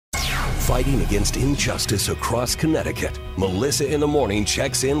Fighting against injustice across Connecticut, Melissa in the Morning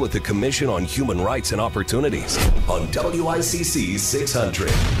checks in with the Commission on Human Rights and Opportunities on WICC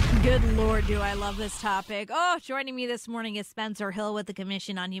 600. Good Lord, do I love this topic. Oh, joining me this morning is Spencer Hill with the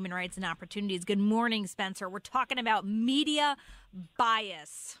Commission on Human Rights and Opportunities. Good morning, Spencer. We're talking about media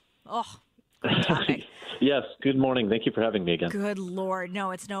bias. Oh, great topic. Yes, good morning. Thank you for having me again. Good Lord.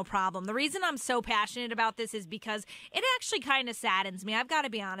 No, it's no problem. The reason I'm so passionate about this is because it actually kind of saddens me. I've got to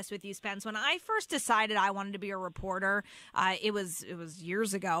be honest with you, Spence. When I first decided I wanted to be a reporter, it was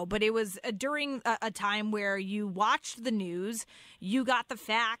years ago, but it was during a time where you watched the news, you got the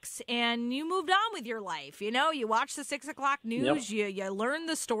facts, and you moved on with your life. You know, you watched the 6 o'clock news, you learned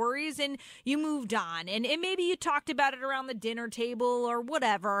the stories, and you moved on. And maybe you talked about it around the dinner table or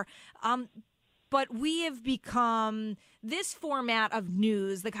whatever. But we have become this format of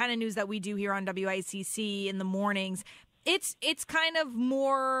news, the kind of news that we do here on WICC in the mornings. It's kind of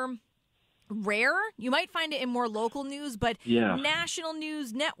more rare. You might find it in more local news, but national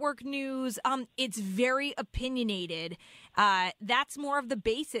news, network news, it's very opinionated. That's more of the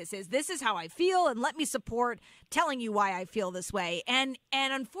basis is this is how I feel and let me support telling you why I feel this way. And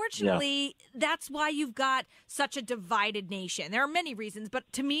unfortunately, that's why you've got such a divided nation. There are many reasons, but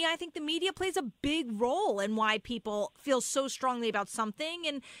to me, I think the media plays a big role in why people feel so strongly about something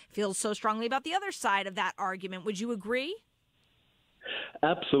and feel so strongly about the other side of that argument. Would you agree?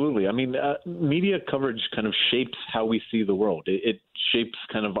 Absolutely. I mean, media coverage kind of shapes how we see the world. It shapes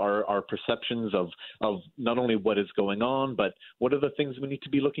kind of our perceptions of not only what is going on, but what are the things we need to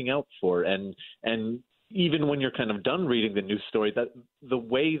be looking out for. And even when you're kind of done reading the news story, that the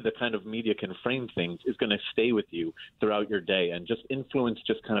way the kind of media can frame things is going to stay with you throughout your day and just influence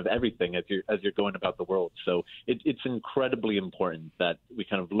just kind of everything as you're going about the world. So it's incredibly important that we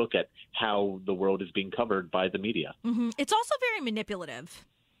kind of look at how the world is being covered by the media. Mm-hmm. It's also very manipulative.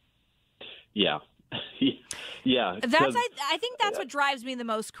 Yeah. Yeah. I think that's what drives me the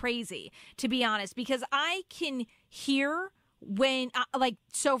most crazy, to be honest, because I can hear when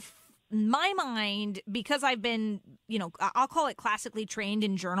my mind, because I've been, I'll call it classically trained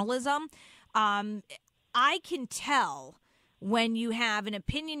in journalism, I can tell when you have an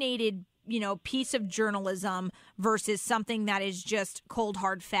opinionated, piece of journalism versus something that is just cold,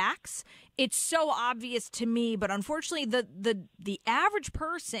 hard facts. It's so obvious to me, but unfortunately the average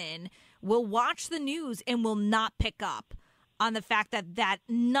person will watch the news and will not pick up on the fact that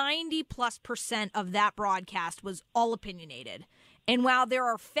 90+% of that broadcast was all opinionated. And while there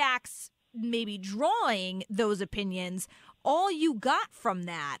are facts maybe drawing those opinions, all you got from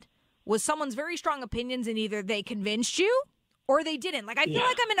that was someone's very strong opinions, and either they convinced you or they didn't. Like, I feel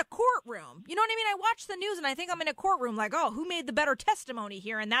like I'm in a courtroom. You know what I mean? I watch the news and I think I'm in a courtroom like, oh, who made the better testimony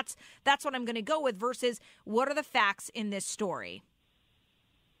here? And that's what I'm going to go with versus what are the facts in this story?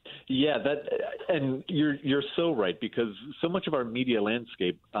 Yeah, and you're so right, because so much of our media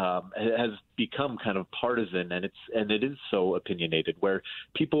landscape has become kind of partisan, and it is so opinionated, where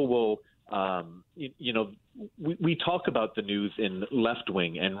people will, we talk about the news in left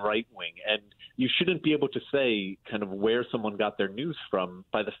wing and right wing, and you shouldn't be able to say kind of where someone got theof news from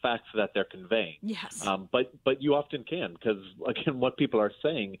by the facts that they're conveying. Yes. But you often can, because again, what people are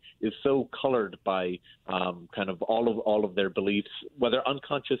saying is so colored by kind of all of their beliefs, whether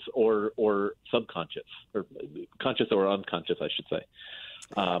unconscious or subconscious, or conscious or unconscious, I should say.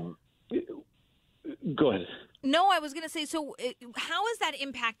 Go ahead. No, I was going to say, so how has that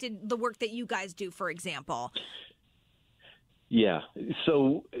impacted the work that you guys do, for example? Yeah.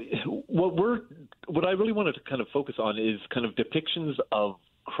 So what I really wanted to kind of focus on is kind of depictions of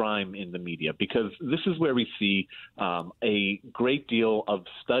crime in the media, because this is where we see a great deal of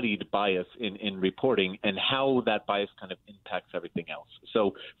studied bias in reporting and how that bias kind of impacts everything else.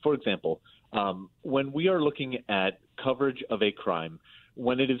 So, for example, when we are looking at coverage of a crime,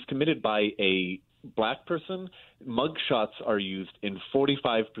 when it is committed by a Black person, mugshots are used in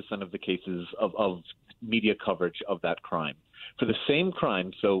 45% of the cases of media coverage of that crime. For the same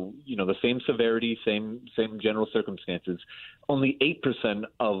crime, so, the same severity, same general circumstances, only 8%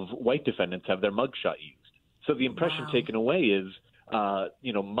 of white defendants have their mugshot used. So the impression taken away is,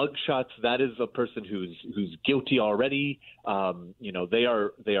 mugshots, that is a person who's guilty already. They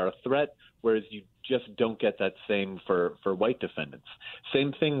are a threat, whereas you just don't get that same for white defendants.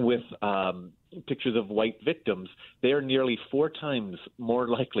 Same thing with pictures of white victims. They are nearly 4 times more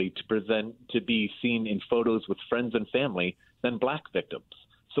likely to be seen in photos with friends and family than Black victims.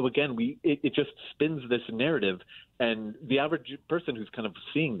 So again, it just spins this narrative, and the average person who's kind of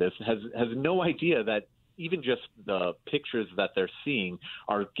seeing this has no idea that even just the pictures that they're seeing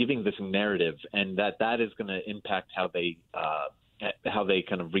are giving this narrative, and that is going to impact how they how they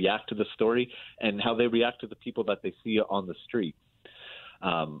kind of react to the story and how they react to the people that they see on the street.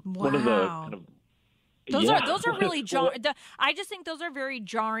 One of the kind of those are really jarring. I just think those are very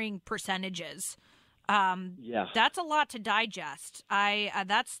jarring percentages. That's a lot to digest.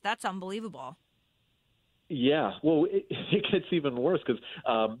 That's unbelievable. Yeah, well, it gets even worse because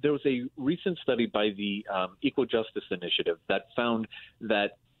there was a recent study by the Equal Justice Initiative that found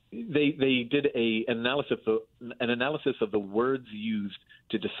that they did an analysis of the words used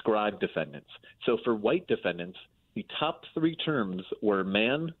to describe defendants. So for white defendants, the top 3 terms were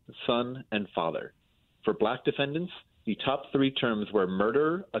man, son, and father. For black defendants, the top 3 terms were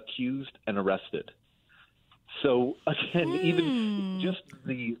murderer, accused, and arrested. So again, even just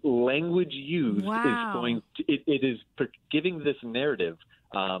the language used is going to, it is giving this narrative,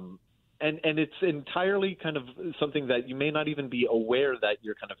 and it's entirely kind of something that you may not even be aware that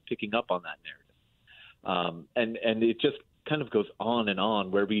you're kind of picking up on that narrative, and it just kind of goes on and on,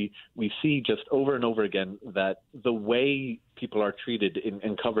 where we see just over and over again that the way people are treated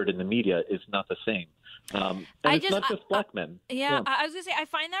and covered in the media is not the same. And it's not just black men. Yeah, I was going to say, I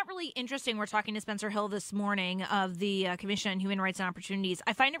find that really interesting. We're talking to Spencer Hill this morning of the Commission on Human Rights and Opportunities.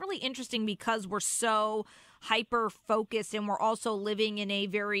 I find it really interesting because we're so hyper-focused and we're also living in a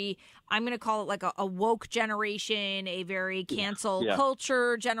very, I'm going to call it like a woke generation, a very cancel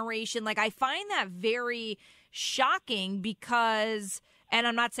culture generation. Like, I find that very shocking because, and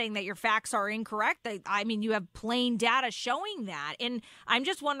I'm not saying that your facts are incorrect. I mean, you have plain data showing that. And I'm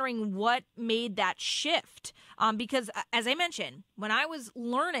just wondering what made that shift. Because as I mentioned, when I was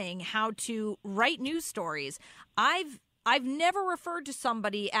learning how to write news stories, I've never referred to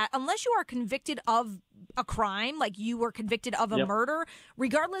somebody unless you are convicted of a crime, like you were convicted of a murder,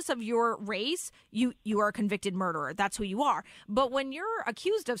 regardless of your race, you are a convicted murderer. That's who you are. But when you're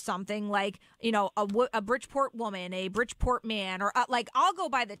accused of something like, you know, a Bridgeport woman, a Bridgeport man, or like I'll go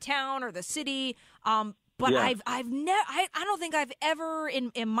by the town or the city. But I've never, I don't think I've ever,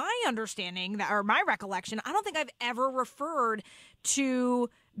 in my understanding or my recollection, I don't think I've ever referred to,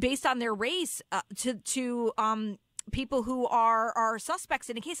 based on their race, to people who are suspects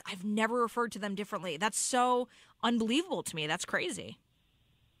in a case. I've never referred to them differently. That's so unbelievable to me. That's crazy.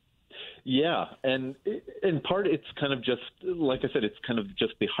 Yeah, and in part, it's kind of just, like I said, it's kind of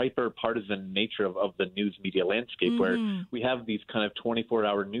just the hyper-partisan nature of the news media landscape, where we have these kind of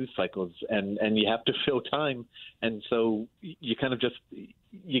 24-hour news cycles, and you have to fill time, and so you kind of just,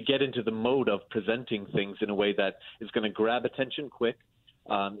 you get into the mode of presenting things in a way that is going to grab attention quick,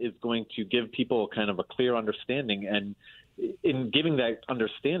 is going to give people kind of a clear understanding, and in giving that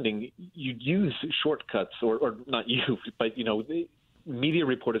understanding, you use shortcuts, or not you, but, you know, media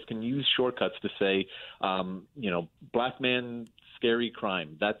reporters can use shortcuts to say, you know, black man, scary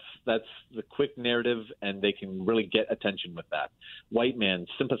crime. That's the quick narrative, and they can really get attention with that. White man,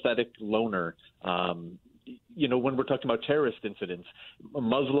 sympathetic loner. You know, when we're talking about terrorist incidents, a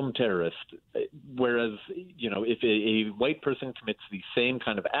Muslim terrorist, whereas, you know, if a white person commits the same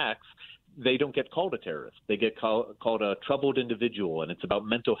kind of acts, they don't get called a terrorist. They get called a troubled individual, and it's about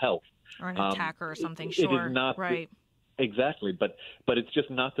mental health. Or an attacker or something, sure. It is not, right. Exactly, but it's just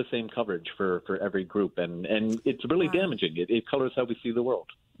not the same coverage for every group, and it's really damaging. It colors how we see the world.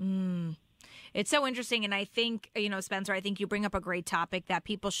 It's so interesting, and I think, you know, Spencer, I think you bring up a great topic that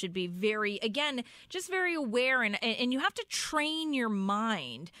people should be very aware, and you have to train your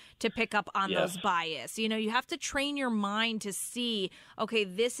mind to pick up on those bias. You know, you have to train your mind to see, okay,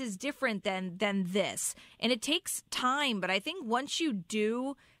 this is different than this, and it takes time, but I think once you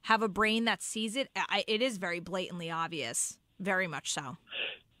do have a brain that sees it, it is very blatantly obvious, very much so.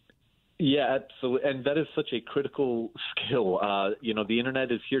 Yeah, absolutely. And that is such a critical skill. You know, the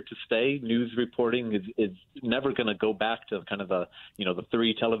internet is here to stay. News reporting is never going to go back to kind of the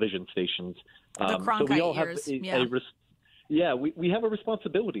 3 television stations. The Cronkite so we all years. we have a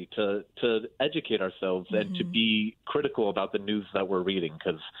responsibility to educate ourselves and to be critical about the news that we're reading,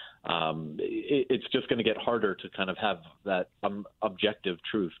 because it's just going to get harder to kind of have that objective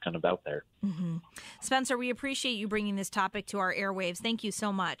truth kind of out there. Spencer, we appreciate you bringing this topic to our airwaves. Thank you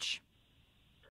so much.